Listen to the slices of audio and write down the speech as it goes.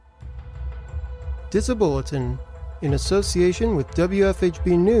Disability, in association with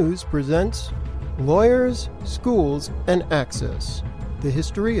WFHB News, presents Lawyers, Schools, and Access, the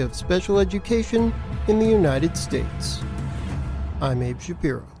History of Special Education in the United States. I'm Abe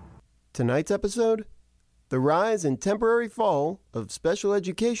Shapiro. Tonight's episode, The Rise and Temporary Fall of Special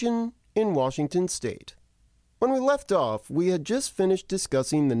Education in Washington State. When we left off, we had just finished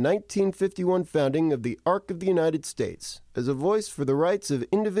discussing the 1951 founding of the Arc of the United States as a voice for the rights of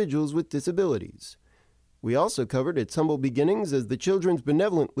individuals with disabilities. We also covered its humble beginnings as the Children's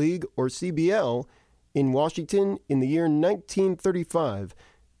Benevolent League, or CBL, in Washington in the year 1935,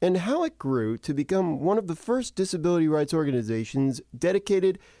 and how it grew to become one of the first disability rights organizations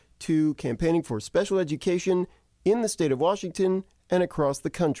dedicated to campaigning for special education in the state of Washington and across the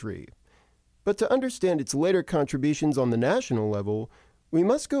country. But to understand its later contributions on the national level, we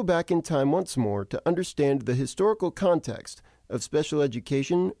must go back in time once more to understand the historical context of special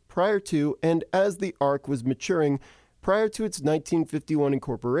education prior to and as the ARC was maturing prior to its 1951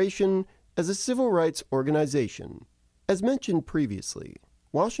 incorporation as a civil rights organization. As mentioned previously,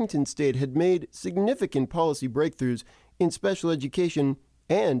 Washington State had made significant policy breakthroughs in special education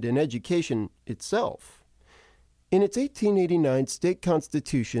and in education itself. In its 1889 state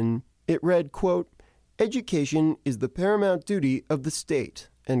constitution, it read, quote, "Education is the paramount duty of the state,"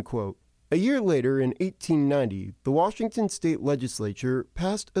 end quote. A year later, in 1890, the Washington State Legislature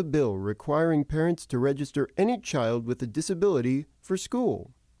passed a bill requiring parents to register any child with a disability for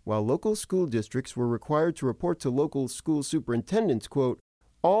school, while local school districts were required to report to local school superintendents, quote,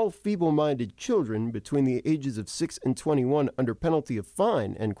 "all feeble-minded children between the ages of 6 and 21 under penalty of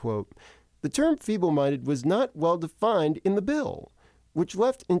fine," end quote. The term feeble-minded was not well defined in the bill, which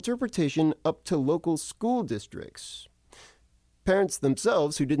left interpretation up to local school districts. Parents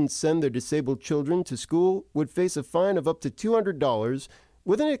themselves who didn't send their disabled children to school would face a fine of up to $200,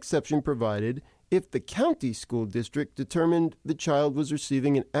 with an exception provided if the county school district determined the child was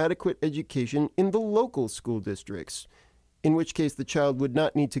receiving an adequate education in the local school districts, in which case the child would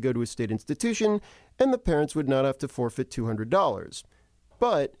not need to go to a state institution and the parents would not have to forfeit $200.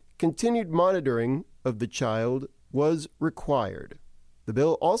 But continued monitoring of the child was required. The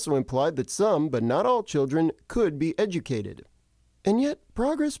bill also implied that some, but not all children, could be educated. And yet,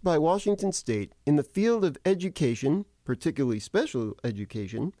 progress by Washington State in the field of education, particularly special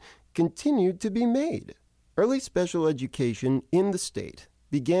education, continued to be made. Early special education in the state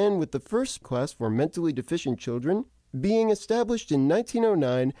began with the first class for mentally deficient children being established in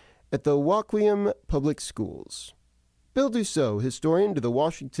 1909 at the Hoaquiam Public Schools. Bill Dussault, historian to the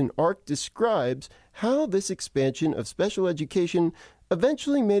Washington Arc, describes how this expansion of special education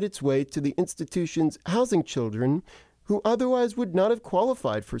eventually made its way to the institutions housing children who otherwise would not have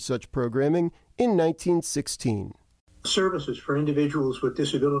qualified for such programming in 1916. Services for individuals with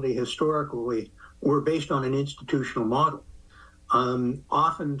disability historically were based on an institutional model.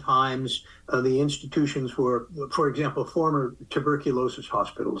 Oftentimes, the institutions were, for example, former tuberculosis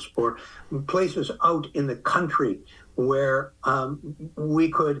hospitals or places out in the country where we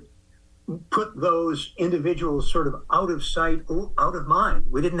could put those individuals sort of out of sight, out of mind.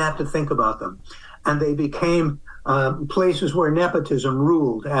 We didn't have to think about them. And they became places where nepotism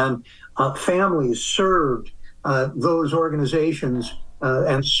ruled, and families served those organizations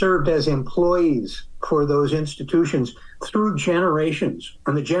and served as employees for those institutions through generations.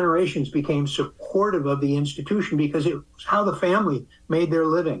 And the generations became supportive of the institution because it was how the family made their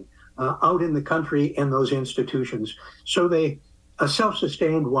living out in the country in those institutions. So they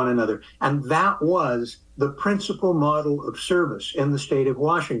self-sustained one another. And that was the principal model of service in the state of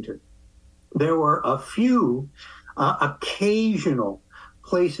Washington. There were a few occasional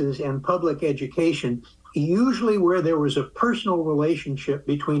places in public education, usually where there was a personal relationship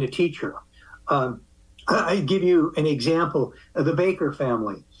between a teacher. I give you an example, the Baker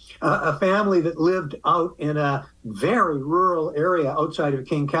family, a family that lived out in a very rural area outside of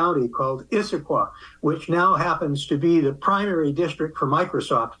King County called Issaquah, which now happens to be the primary district for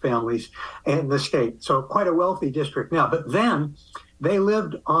Microsoft families in the state. So quite a wealthy district now. But then they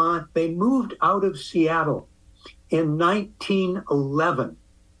moved out of Seattle in 1911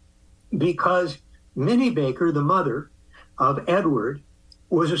 because Minnie Baker, the mother of Edward,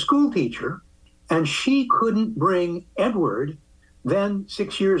 was a school teacher, and she couldn't bring Edward, then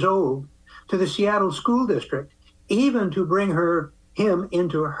 6 years old, to the Seattle school district, even to bring him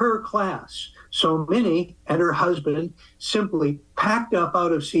into her class. So Minnie and her husband simply packed up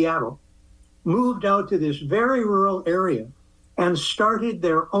out of Seattle, moved out to this very rural area, and started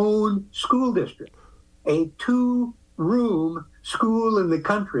their own school district, a 2-room school in the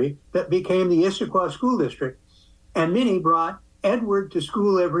country that became the Issaquah School District. And Minnie brought Edward to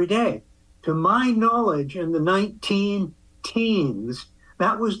school every day. To my knowledge, in the 19 teens,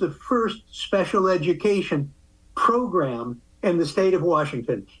 that was the first special education program in the state of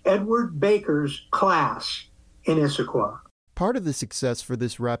Washington, Edward Baker's class in Issaquah. Part of the success for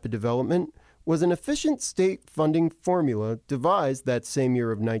this rapid development was an efficient state funding formula devised that same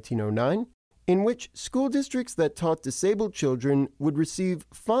year of 1909, in which school districts that taught disabled children would receive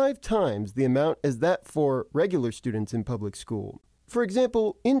 5 times the amount as that for regular students in public school. For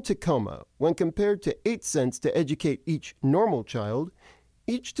example, in Tacoma, when compared to 8 cents to educate each normal child,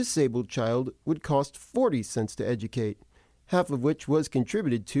 each disabled child would cost 40 cents to educate, half of which was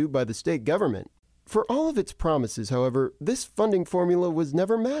contributed to by the state government. For all of its promises, however, this funding formula was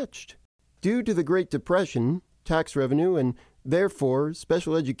never matched. Due to the Great Depression, tax revenue and therefore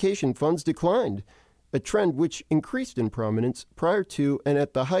special education funds declined, a trend which increased in prominence prior to and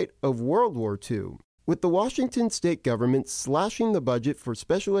at the height of World War II, with the Washington state government slashing the budget for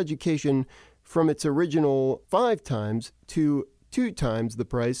special education from its original 5 times to 2 times the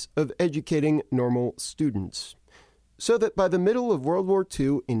price of educating normal students. So that by the middle of World War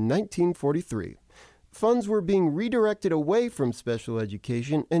II in 1943, funds were being redirected away from special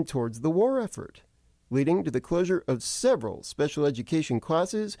education and towards the war effort, leading to the closure of several special education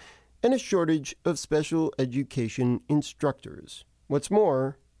classes and a shortage of special education instructors. What's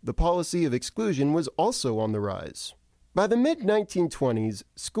more, the policy of exclusion was also on the rise. By the mid-1920s,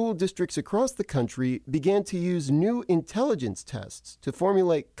 school districts across the country began to use new intelligence tests to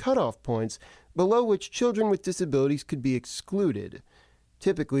formulate cutoff points below which children with disabilities could be excluded.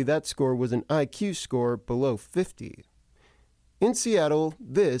 Typically, that score was an IQ score below 50. In Seattle,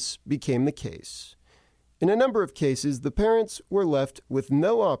 this became the case. In a number of cases, the parents were left with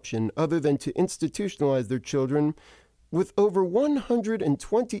no option other than to institutionalize their children, with over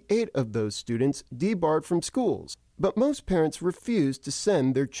 128 of those students debarred from schools. But most parents refused to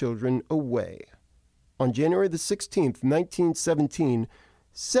send their children away. On January the 16th, 1917,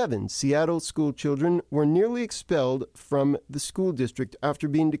 7 Seattle school children were nearly expelled from the school district after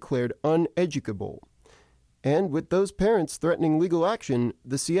being declared uneducable. And with those parents threatening legal action,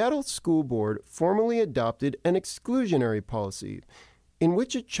 the Seattle School Board formally adopted an exclusionary policy in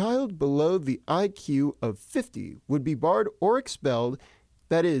which a child below the IQ of 50 would be barred or expelled,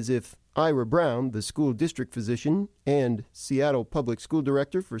 that is, if Ira Brown, the school district physician, and Seattle Public School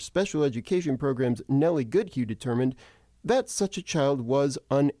Director for Special Education Programs Nellie Goodhue determined that such a child was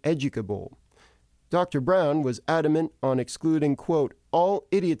uneducable. Dr. Brown was adamant on excluding, quote, all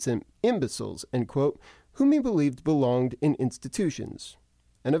idiots and imbeciles, end quote, whom he believed belonged in institutions.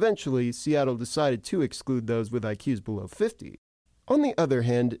 And eventually, Seattle decided to exclude those with IQs below 50. On the other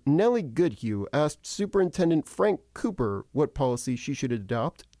hand, Nellie Goodhue asked Superintendent Frank Cooper what policy she should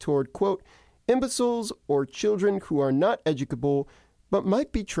adopt toward, quote, imbeciles or children who are not educable but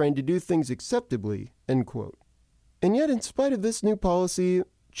might be trained to do things acceptably, end quote. And yet, in spite of this new policy,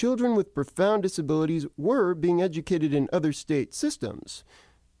 children with profound disabilities were being educated in other state systems.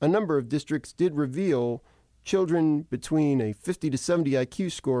 A number of districts did reveal children between a 50 to 70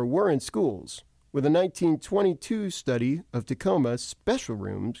 IQ score were in schools, with a 1922 study of Tacoma special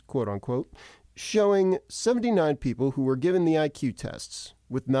rooms, quote unquote, showing 79 people who were given the IQ tests,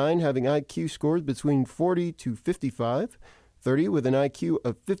 with 9 having IQ scores between 40 to 55, 30 with an IQ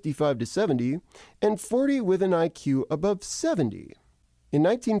of 55 to 70, and 40 with an IQ above 70. In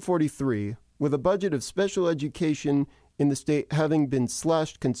 1943, with a budget of special education in the state having been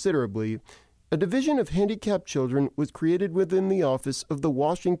slashed considerably, a division of handicapped children was created within the office of the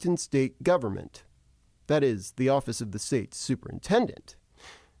Washington State government. That is, the office of the state's superintendent.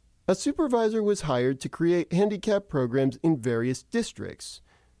 A supervisor was hired to create handicap programs in various districts.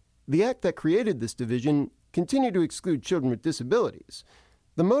 The act that created this division continued to exclude children with disabilities,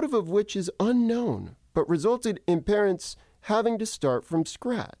 the motive of which is unknown, but resulted in parents having to start from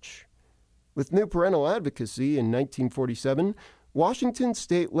scratch. With new parental advocacy in 1947, Washington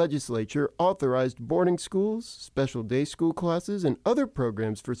State Legislature authorized boarding schools, special day school classes, and other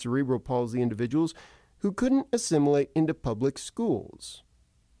programs for cerebral palsy individuals who couldn't assimilate into public schools.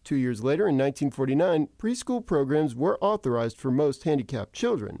 2 years later, in 1949, preschool programs were authorized for most handicapped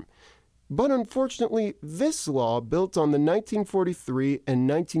children. But unfortunately, this law built on the 1943 and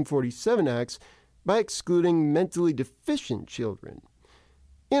 1947 Acts by excluding mentally deficient children.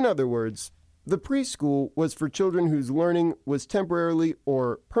 In other words, the preschool was for children whose learning was temporarily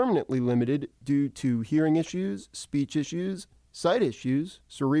or permanently limited due to hearing issues, speech issues, sight issues,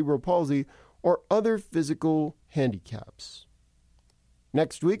 cerebral palsy, or other physical handicaps.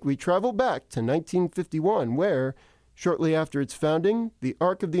 Next week, we travel back to 1951, where, shortly after its founding, the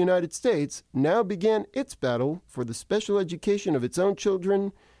Ark of the United States now began its battle for the special education of its own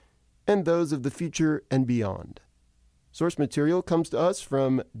children and those of the future and beyond. Source material comes to us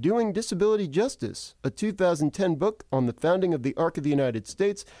from Doing Disability Justice, a 2010 book on the founding of the Arc of the United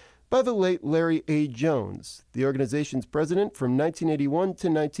States by the late Larry A. Jones, the organization's president from 1981 to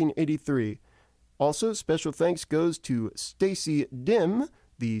 1983. Also, special thanks goes to Stacy Dim,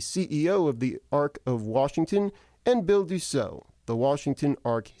 the CEO of the Arc of Washington, and Bill Dussault, the Washington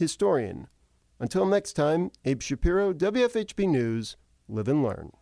Arc historian. Until next time, Abe Shapiro, WFHB News, live and learn.